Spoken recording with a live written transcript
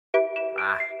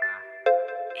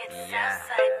It's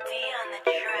SouthSideD on the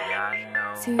track.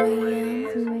 2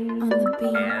 a.m. on the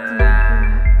beat.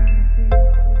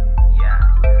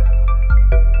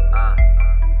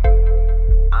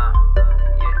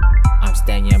 I'm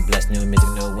staying blessed, new music,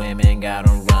 new women, gotta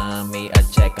run me a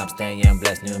check. I'm staying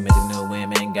blessed, new music, new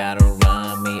women, gotta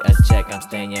run me a check. I'm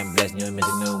staying blessed, new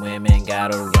music, new women,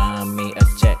 gotta run me a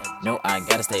check. No, I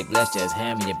gotta stay blessed, just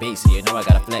hand me your beat, so you know I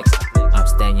gotta flex. I'm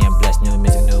staying blessed, new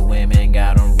music, new women,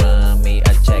 gotta run me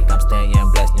a check. I'm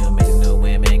staying blessed, new music, new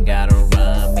women, gotta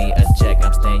run me a check.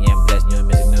 I'm staying blessed, new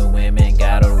music, new women,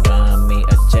 gotta run me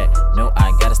a check. No,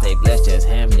 I gotta stay blessed, just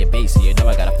hand me your beat, so you know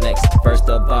I gotta flex. First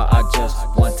of all, I just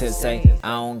want to say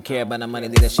I don't care about the money,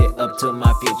 leave that shit up to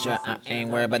my future. I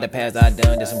ain't worried about the past, I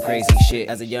done did some crazy shit.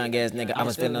 As a young ass nigga, I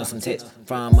was feeling on some tits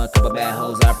from a couple bad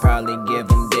hoes, I probably give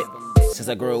them dip. Since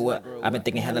I grew up, I've been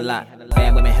thinking hella lot.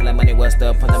 Bad women, hella money, what's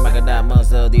the point? I'm like that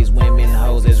most of these women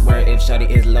hoes is where if shawty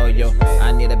is loyal.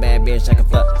 I need a bad bitch I can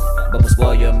fuck, but will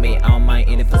spoil me. I don't mind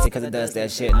eating pussy cause it does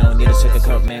that shit. No need to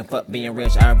sugarcoat, man, fuck being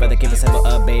rich. I'd rather keep it simple,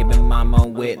 a baby mama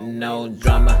with no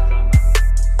drama.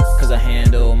 Cause I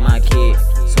handle my kid,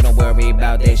 so don't worry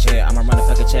about that shit. I'ma run a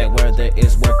fucking check, whether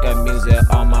it's work or music.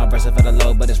 All my verses for the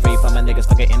low, but it's free for my niggas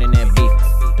fucking internet beef.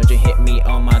 Don't you hit me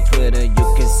on my Twitter, you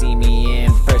can see me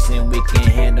in person, we can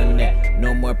handle that.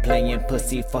 No more playing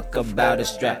pussy, fuck about a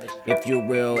strap. If you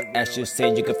real, as you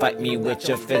say, you can fight me with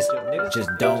your fist. Just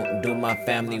don't do my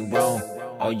family wrong,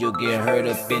 or you'll get hurt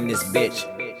up in this bitch.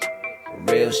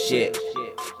 Real shit.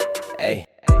 Ayy,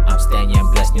 I'm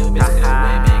staying blessed, new music, new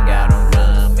women, gotta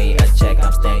run me a check.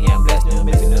 I'm staying blessed, new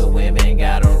music, new women,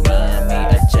 gotta run me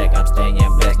a check. I'm staying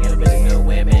blessed, new music, new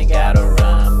women, gotta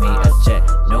run me a check.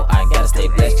 No, I gotta stay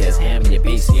blessed, just hand me your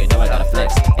beat, so you know I gotta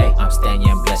flex. Ay, I'm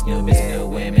staying blessed, new music, new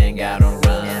women, gotta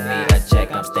run me a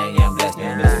check. I'm staying blessed,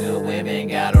 new music, new women,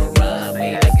 gotta run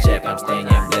me a check. I'm staying